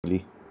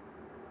lively.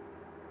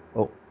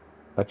 Oh,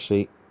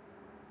 actually,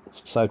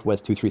 it's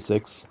Southwest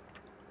 236.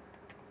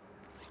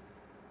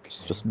 It's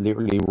just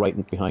literally right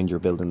behind your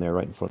building there,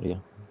 right in front of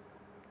you.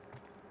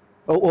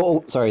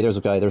 Oh, sorry, there's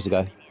a guy.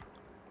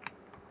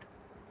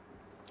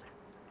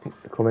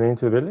 Coming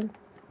into the building?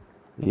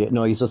 Yeah,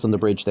 no, he's just on the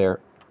bridge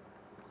there.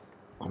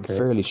 I'm Okay.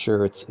 fairly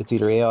sure it's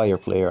either AI or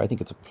player. I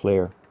think it's a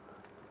player.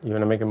 You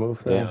wanna make a move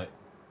there?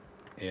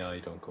 AI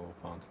don't go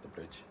up onto the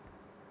bridge.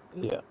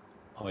 Yeah.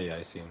 Oh yeah,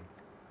 I see him.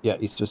 Yeah,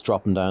 he's just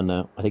dropping down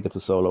now. I think it's a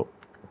solo.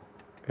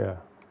 Yeah.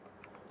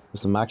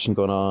 There's some action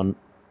going on.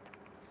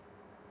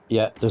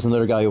 Yeah, there's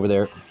another guy over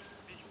there.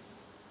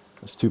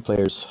 There's two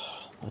players,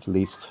 at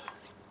least.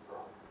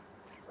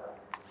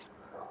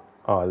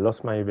 Oh, I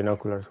lost my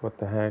binoculars. What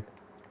the heck?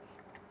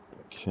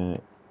 Okay.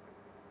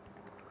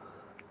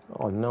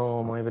 Oh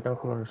no, my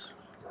binoculars.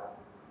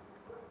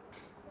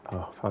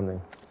 Oh, found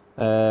them.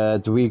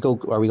 Do we go?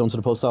 Are we going to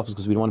the post office?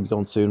 Because we don't want to be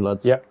going soon,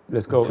 lads. Yeah,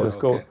 let's go. Yeah, Let's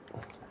go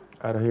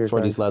out of here, For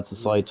guys. these lads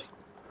aside.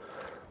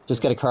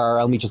 Just get a car.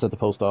 I'll meet you at the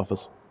post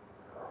office.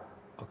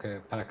 Okay,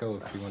 Paco,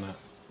 if you wanna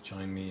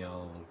join me,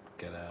 I'll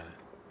get a.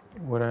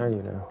 What are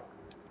you now?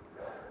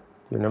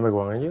 You're number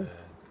one, are you?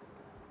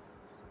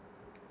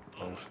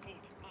 Boat.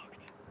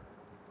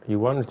 You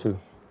wanted to,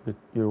 but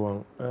you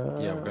won't.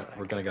 Yeah,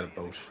 we're gonna get a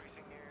boat.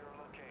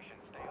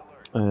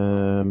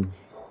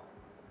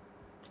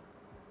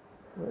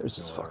 Where's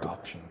this No other fucking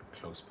option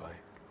close by.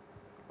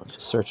 I'm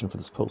just searching for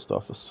this post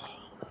office.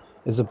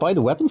 Is it by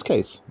the weapons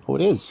case? Oh,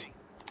 it is.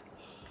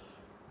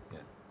 Yeah.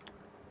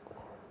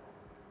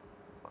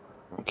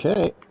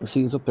 Okay, I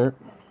see he's up there.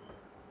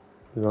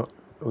 We're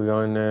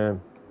going We're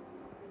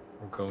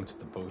going to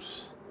the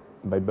boat.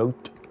 by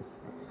boat.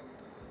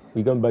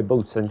 We going by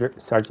boat,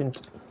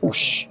 Sergeant. Oh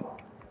shit!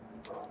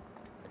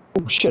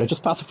 Oh shit! I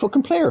just passed a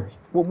fucking player.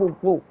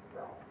 Whoa!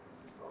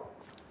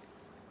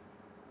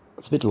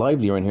 It's a bit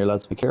lively around here,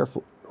 lads. Be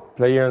careful.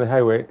 Player on the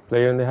highway.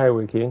 Player on the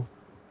highway, King.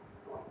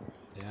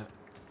 Yeah.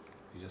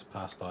 We just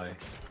passed by.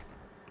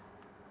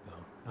 No,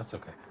 that's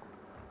okay.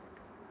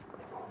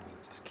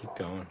 We just keep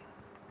going.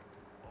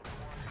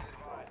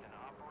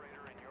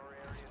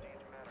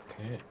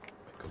 Okay,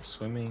 I go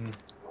swimming.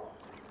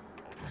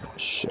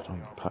 Shit,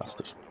 I'm past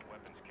it.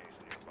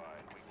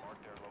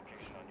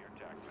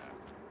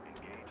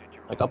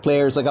 I got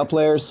players.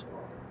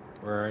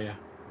 Where are you?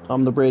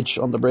 On the bridge.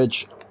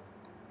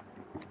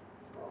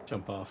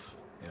 Jump off.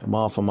 Yeah. I'm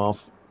off. Come on.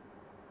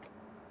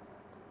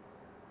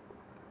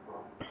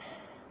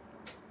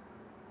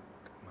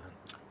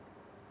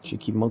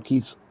 Cheeky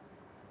monkeys.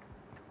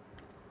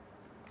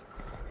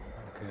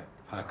 Okay,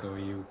 Paco, are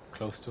you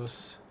close to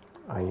us?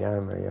 I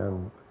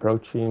am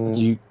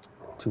approaching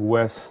to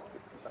west.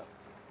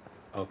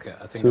 Okay,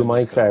 I think 2 I'm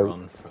mics just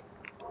gonna out.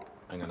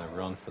 I'm gonna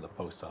run for the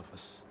post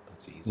office.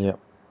 That's easy. Yeah.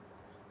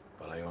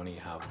 But I only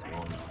have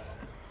one.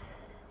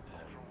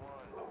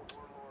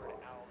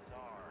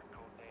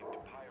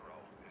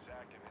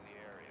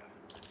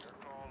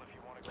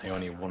 I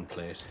only have one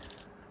plate.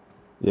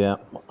 Yeah,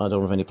 I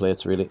don't have any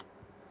plates really.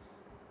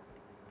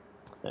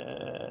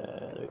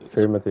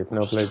 Affirmative,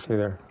 no plates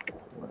either.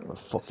 Where the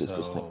fuck is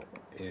this thing?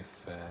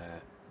 If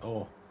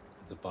oh,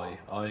 there's a buy.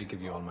 I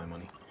give you all my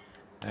money.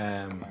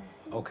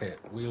 Okay,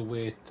 we'll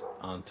wait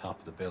on top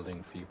of the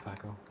building for you,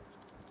 Paco.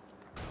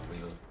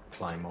 We'll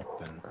climb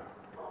up and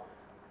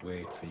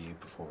wait for you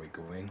before we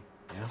go in.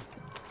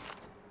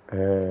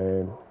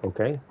 Yeah.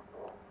 Okay.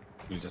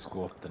 We'll just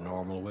go up the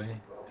normal way,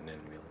 and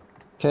then we'll.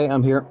 Okay,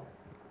 I'm here.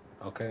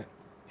 Okay,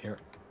 here.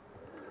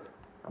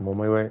 I'm on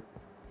my way.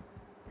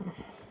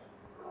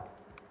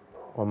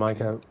 One mic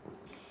out.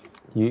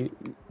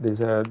 There's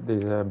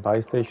a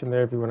buy station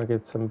there if you want to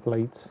get some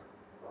plates.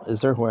 Is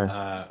there where?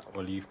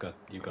 Well, you got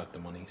the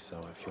money,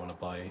 so if you want to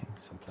buy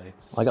some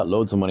plates. I got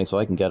loads of money, so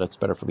I can get it. It's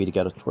better for me to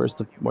get it. Where's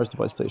the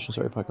buy station?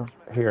 Sorry, Paco.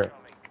 Here,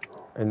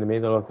 in the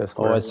middle of the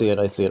square. Oh, I see it.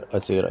 Okay.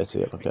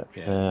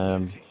 Yeah.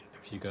 So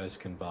if you guys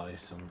can buy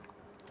some,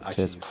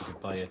 actually, if you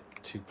could buy a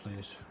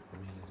 2-plate for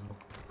me as well.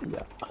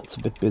 Yeah, it's a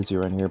bit busy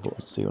around here, but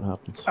we'll see what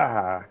happens.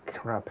 Ah,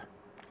 crap.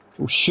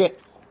 Oh shit!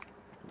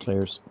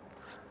 Players.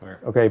 Where?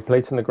 Okay,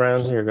 plates on the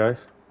ground here,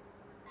 guys.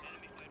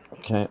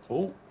 Okay.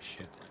 Oh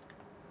shit!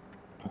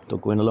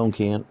 Don't go in alone,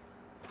 Kian.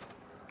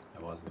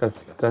 I wasn't.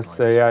 That's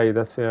the AI.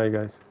 That's the AI,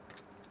 guys.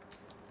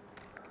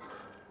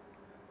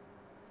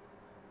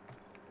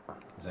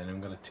 Has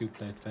anyone got a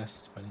 2-plate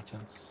vest by any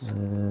chance?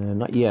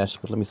 Not yet,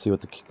 but let me see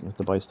what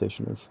the buy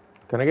station is.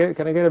 Can I get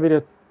a bit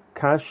of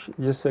cash?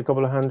 Just a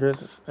couple of hundred.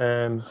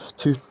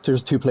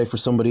 There's 2-plate for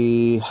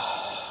somebody.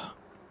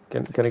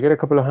 Can I get a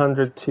couple of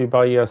hundred to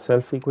buy you a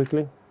selfie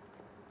quickly?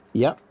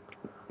 Yeah.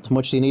 How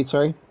much do you need?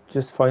 Sorry.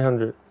 Just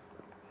 500.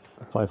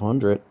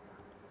 500.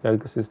 Yeah,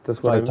 because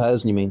that's what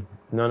 5,000. You mean?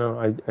 No.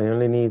 I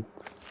only need.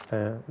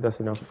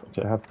 That's enough.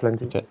 Okay. I have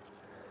plenty. Okay.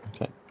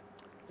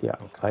 Yeah,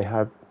 okay. I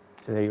have.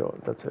 There you go.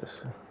 That's it.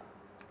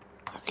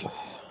 Okay.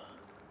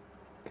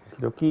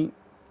 Okay.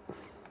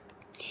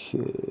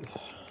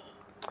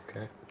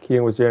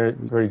 Kian was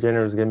very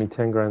generous. Gave me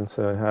 10 grand,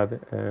 so I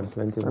had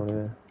plenty of money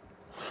there.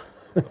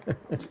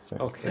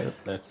 Okay,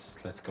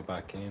 let's go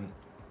back in.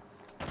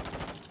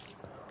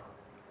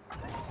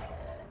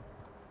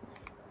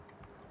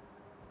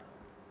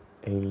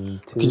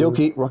 Aim Okie 2.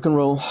 dokie, rock and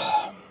roll.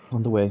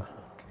 On the way. Okay.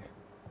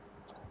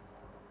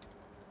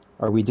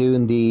 Are we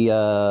doing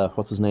the,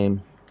 what's his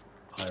name?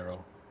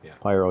 Pyro. Yeah,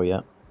 Pyro,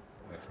 yeah.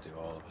 we have to do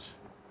all of it.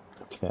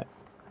 Okay.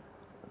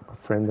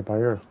 Friend the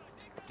buyer.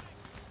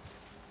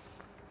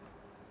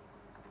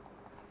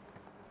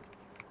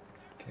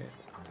 Okay,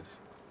 I'll just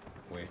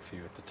wait for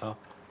you at the top.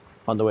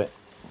 On the way.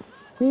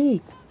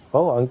 Whee!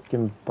 Oh, I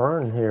can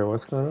burn here.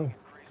 What's going on?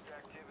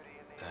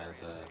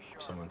 As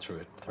someone threw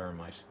a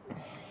thermite.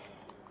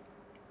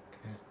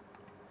 Okay.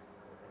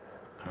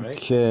 Alright,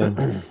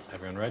 Okay.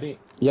 everyone ready?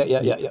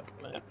 Yeah.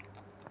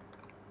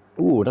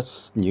 Ooh,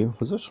 that's new,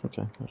 was it?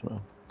 Okay, I don't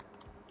know.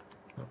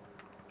 No.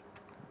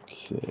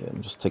 Okay,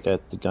 and just take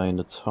out the guy in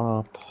the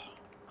top.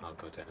 I'll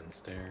go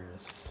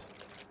downstairs.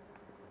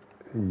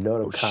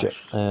 Lot of Oh cash. shit.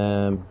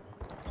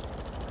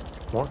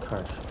 More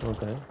cash.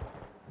 Okay.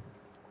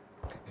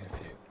 Okay, if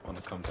you want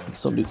to come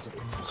downstairs.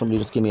 Somebody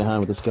just give me a hand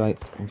with this guy.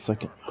 1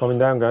 second. Coming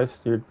down, guys.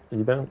 You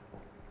down?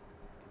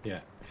 Yeah,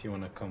 if you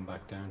want to come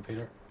back down,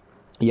 Peter.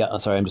 Yeah,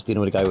 sorry, I'm just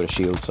dealing with a guy with a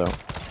shield, so.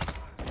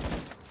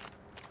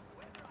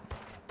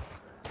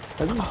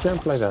 How do you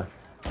jump like that?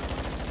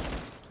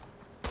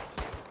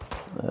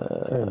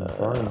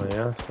 Burn my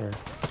ass here.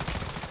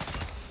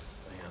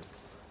 Hang on.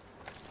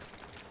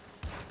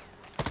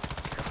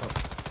 Careful.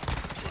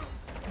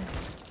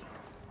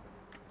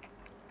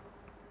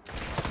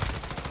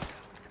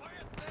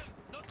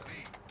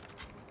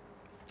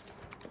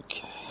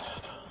 Okay.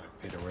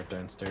 Peter, we're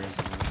downstairs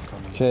and you can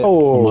come. Okay,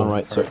 Oh. I'm on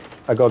right, sorry.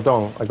 I got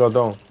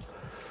down.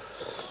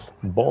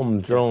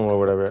 Bomb drone or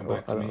whatever. come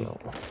back to I don't me. know.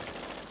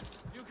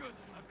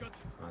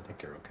 I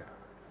think you're okay.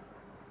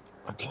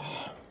 Okay.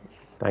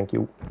 Thank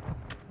you.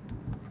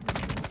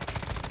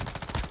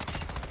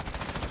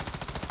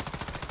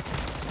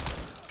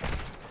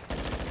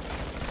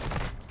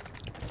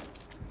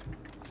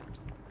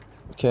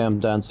 Okay, I'm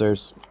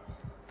downstairs.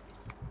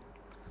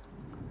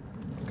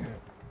 Okay.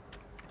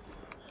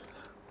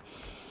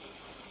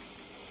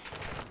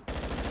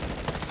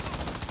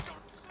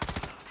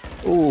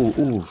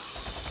 Ooh.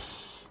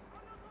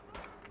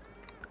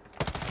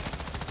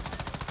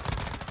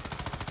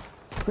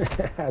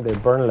 They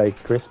burn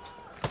like crisps.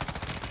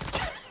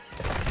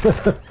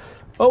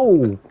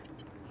 Oh!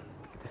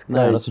 This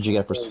No, guy- that's what you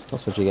get for.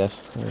 That's what you get.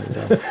 There you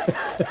go.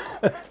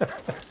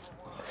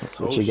 That's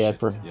what Oh, you get shit,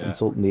 for yeah.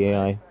 insulting the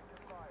AI.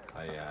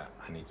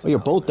 I need some Oh, you're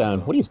help both now, down.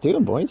 so- What are you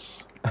doing,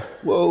 boys?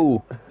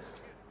 Whoa.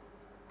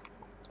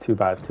 Too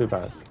bad.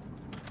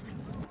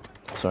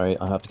 Sorry,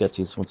 I have to get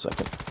to you. 1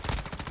 second.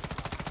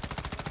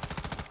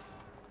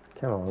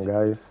 Come on,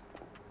 guys.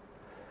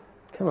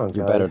 Come on,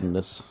 You're guys. better than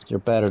this. You're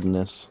better than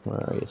this. Where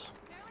are you?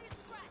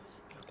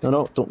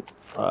 No, don't.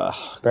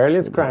 Barely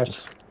a scratch.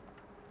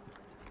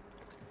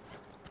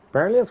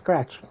 Barely a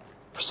scratch.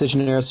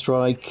 Precision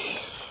airstrike.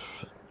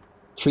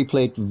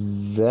 3-plate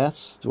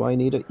vest. Do I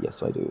need it?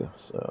 Yes, I do.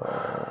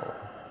 So,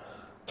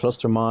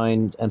 cluster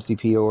mine,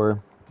 MCP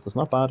ore. It's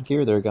not bad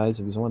gear there, guys.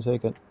 If you want to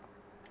take it.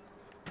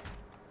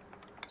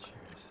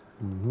 Cheers.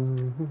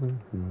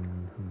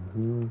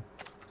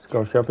 Let's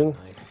go shopping.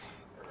 Knife.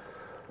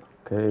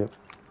 Okay.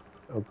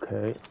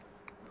 Okay.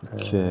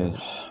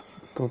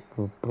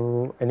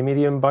 Any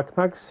medium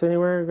backpacks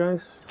anywhere,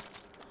 guys?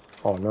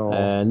 Oh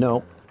no.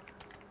 No.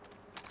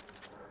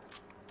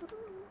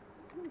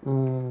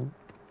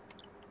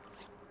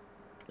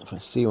 If I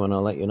see one,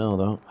 I'll let you know,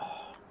 though.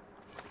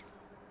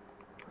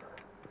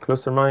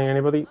 Cluster mine,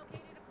 anybody?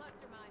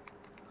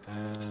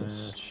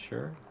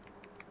 Sure.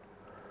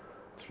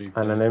 3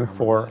 And an plate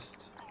M4. armor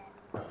vest.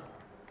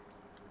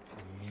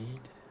 Need.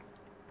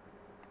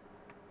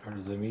 Or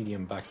there's a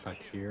medium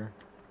backpack here.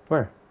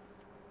 Where?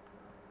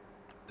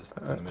 Just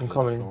in the I'm middle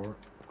coming. of the floor.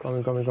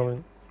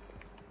 Coming.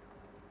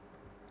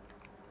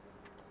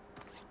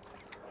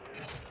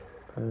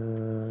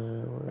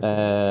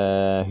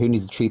 Who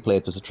needs a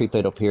 3-plate? There's a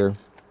 3-plate up here.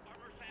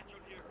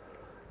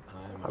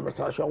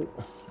 Conversation.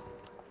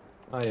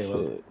 Oh yeah,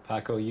 well,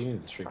 Paco, you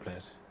need the 3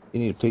 plate. You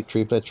need a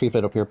 3-plate.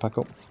 3-plate up here,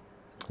 Paco.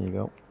 There you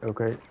go.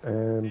 Okay.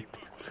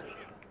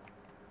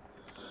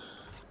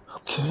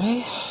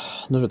 Okay.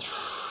 Another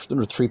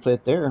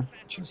 3-plate there.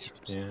 Jesus.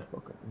 Yeah.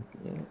 Okay.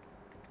 Yeah.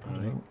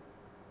 Alright.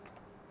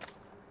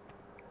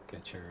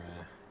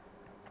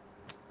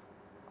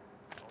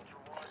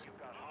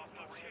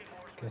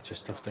 Get your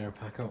stuff there,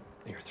 Paco.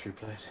 Your 3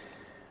 plate.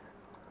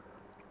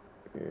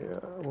 Yeah.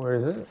 Where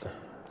is it?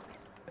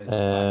 It's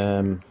back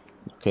here.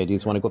 Okay, do you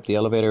just want to go up the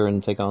elevator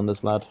and take on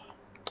this lad?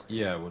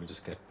 Yeah, we'll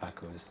just get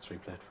Paco's 3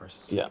 plate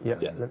first. Yeah.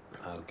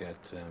 I'll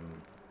get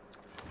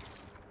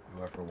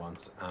whoever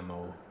wants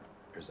ammo.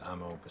 There's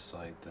ammo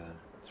beside the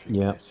 3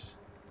 Yeah. plate.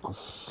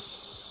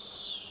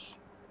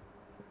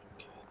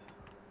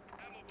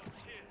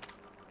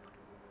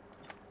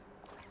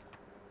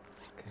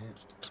 Okay.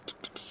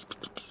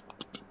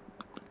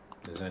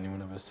 Does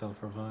anyone of us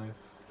self-revive?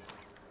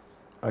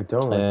 I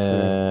don't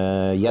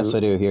actually. Yes, I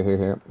do.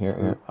 Here.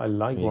 I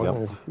like There you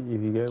one go.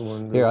 if you get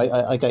one. Here,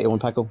 I got you one,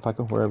 Paco,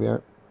 wherever you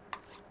are.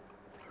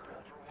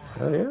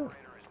 Oh yeah.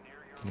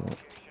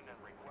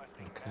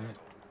 Okay.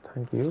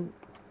 Thank you.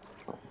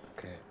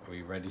 Okay,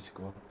 we ready to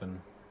go up and...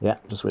 Yeah,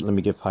 just wait. Let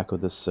me give Paco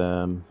this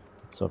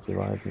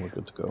self-revive, and we're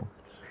good to go.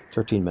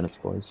 13 minutes,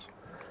 boys.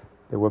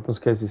 The weapons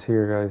case is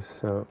here, guys.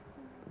 So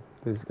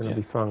this is gonna Yeah.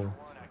 be fun.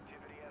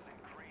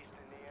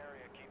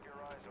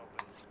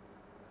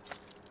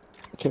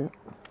 Okay,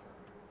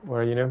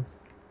 Where are you now?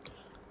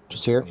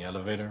 just here. in the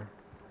elevator.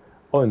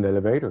 Oh, in the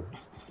elevator.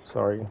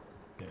 Sorry.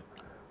 Yeah.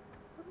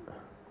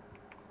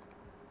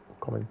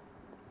 Coming.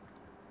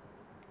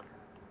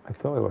 I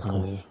thought it was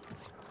coming.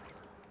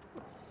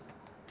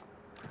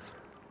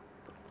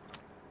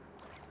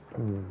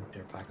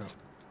 Here, Paco.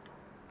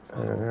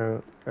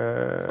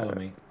 Follow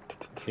me.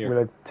 Here.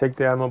 Will I take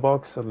the ammo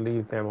box or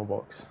leave the ammo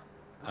box?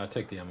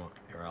 Take the ammo.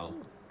 Here, I'll...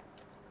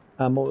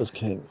 Ammo is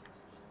king.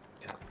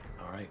 Yeah.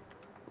 Alright.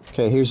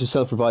 Okay, here's your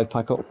self-revive,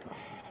 Paco.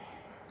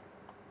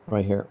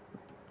 Right here.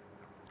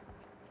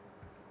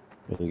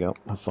 There you go.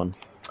 Have fun.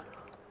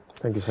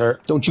 Thank you, sir.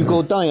 Don't you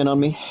go dying on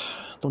me.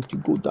 Don't you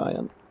go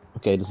dying.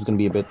 Okay, this is going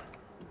to be a bit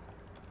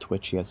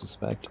twitchy, I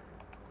suspect.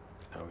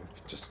 Now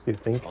we've just You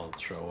think? all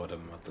throw at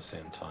him at the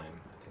same time.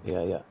 I think.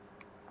 Yeah, yeah.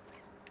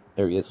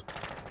 There he is.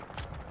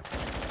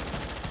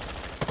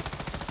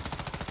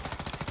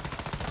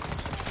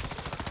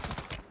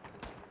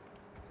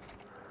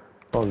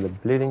 Oh, the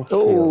bleeding shield.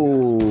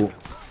 Oh!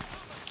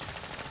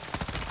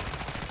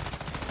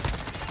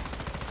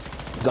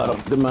 Got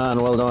him. Good man.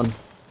 Well done.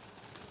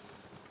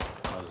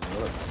 Oh, there's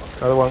another fucker.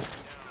 Another one.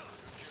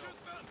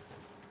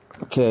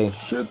 Okay.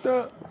 Shoot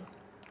that.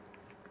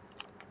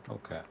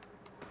 Okay.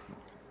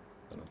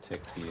 Gonna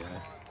take the...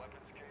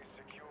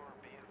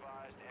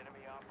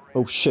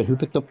 Oh shit, who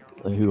picked up...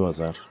 Who was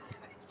that?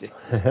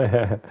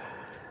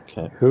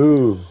 Okay.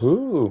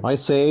 Who? I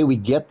say we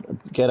get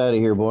out of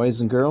here,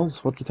 boys and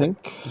girls. What do you think?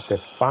 The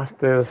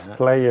fastest Yeah.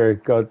 player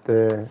got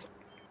the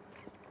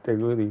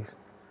goodies.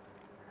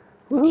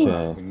 Woohoo.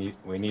 Okay.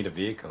 We need a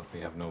vehicle. We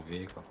have no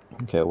vehicle.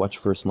 Okay, watch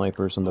for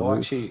snipers on the Oh, roof.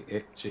 actually,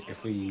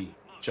 if we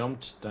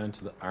jumped down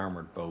to the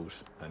armored boat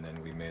and then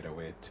we made our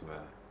way to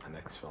an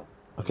exfil.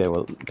 Okay,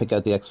 well, pick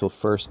out the exfil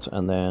first,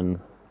 and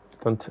then...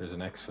 There's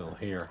an exfil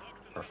here.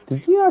 Perfect.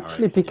 Did you actually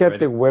Alright, pick you up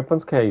ready? the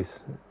weapons case?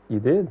 You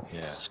did?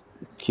 Yeah.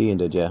 Kean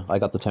did, yeah. I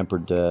got the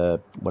tempered,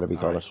 whatever you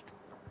call Alright.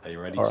 it. Are you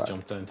ready Alright. to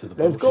jump down to the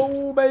Let's boat?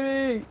 go,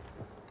 baby!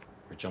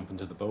 We're jumping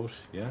to the boat,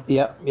 yeah?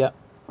 Yeah, yeah.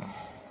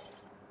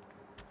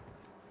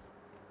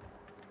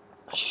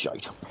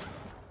 Shite.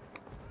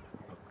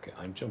 Okay,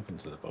 I'm jumping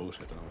to the boat.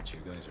 I don't know what you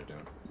guys are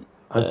doing.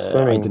 I'm I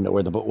swimming. didn't know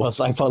where the boat was.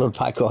 I followed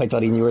Paco. I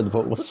thought he knew where the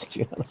boat was, to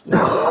be honest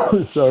with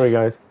you. Sorry,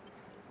 guys.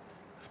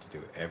 I have to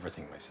do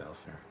everything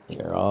myself here.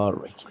 You're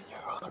alright.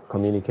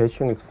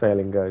 Communication is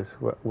failing, guys.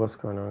 What's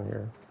going on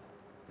here?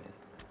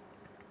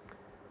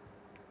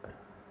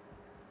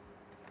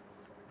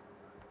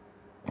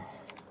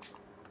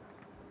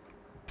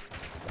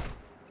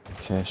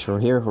 Okay, sure.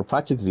 Here, we're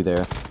practically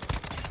there.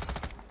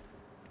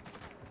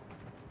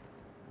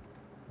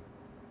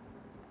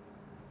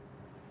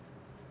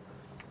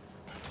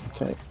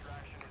 Okay.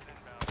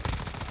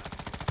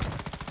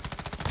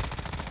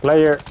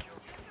 Player!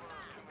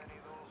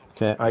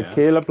 Okay. I Yeah.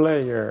 kill a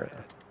player.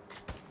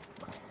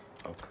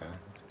 Okay,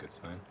 that's a good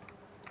sign.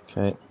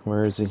 Okay.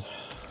 Where is he?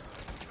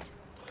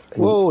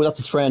 Whoa, that's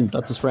his friend.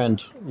 That's his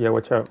friend. Yeah,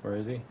 watch out. Where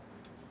is he?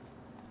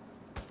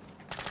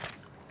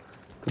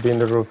 Could be in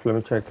the roof. Let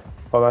me check.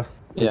 Oh, that's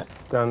Yeah.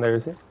 down there,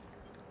 is he?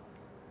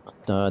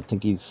 I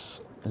think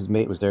his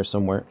mate was there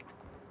somewhere.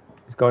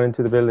 He's gone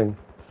into the building.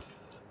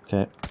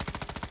 Okay.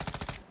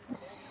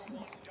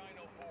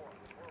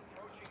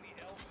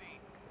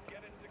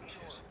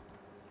 Shit.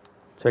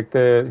 Check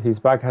his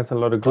back has a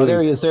lot of Oh, goodies.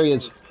 there he is. There he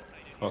is.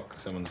 Fuck,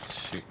 someone's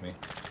shooting me.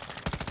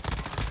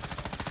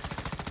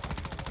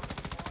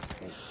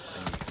 Oh, I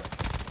need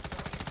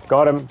some.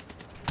 Got him.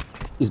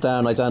 He's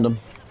down. I downed him.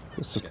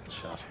 He's getting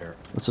shot here.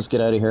 Let's just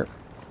get out of here.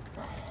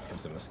 It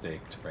was a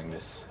mistake to bring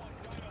this.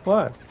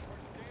 What?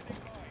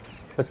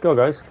 Let's go,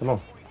 guys. Come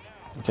on.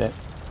 Okay.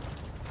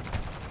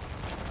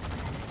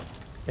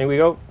 In we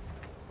go.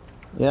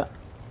 Yeah.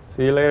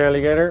 See you later,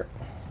 alligator.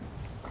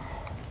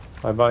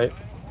 Bye-bye.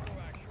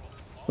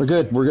 We're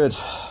good. We're good.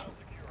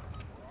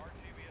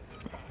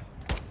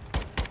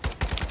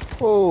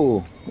 Whoa.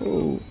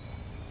 Whoa.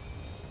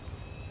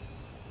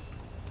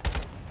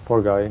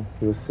 Poor guy.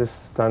 He was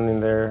just standing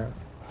there.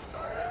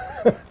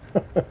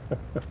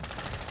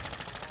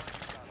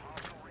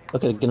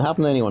 Look, it can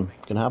happen to anyone.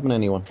 It can happen to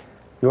anyone.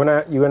 You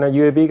wanna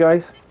UAV,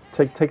 guys?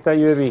 Take that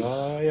UAV.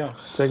 Oh, yeah.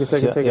 Take it.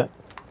 Yeah, Take yeah. it.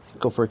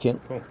 Go for it, Ken.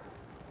 Cool.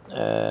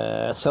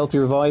 Selfie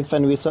revive,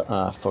 Fenrisa.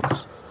 Ah,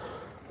 fuck.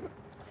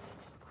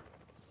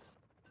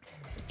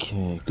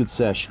 Okay, good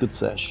sesh, good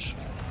sesh.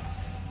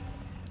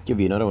 Give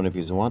you another one if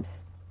you want.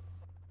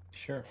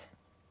 Sure.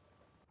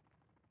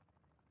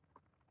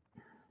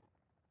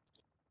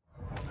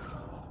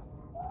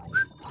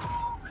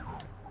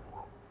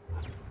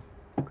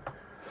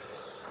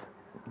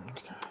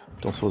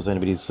 Don't suppose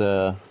anybody's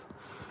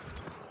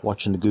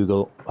watching the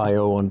Google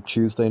I/O on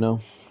Tuesday now.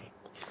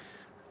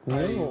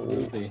 I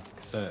will be,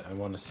 because I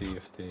want to see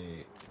if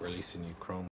they release a new Chrome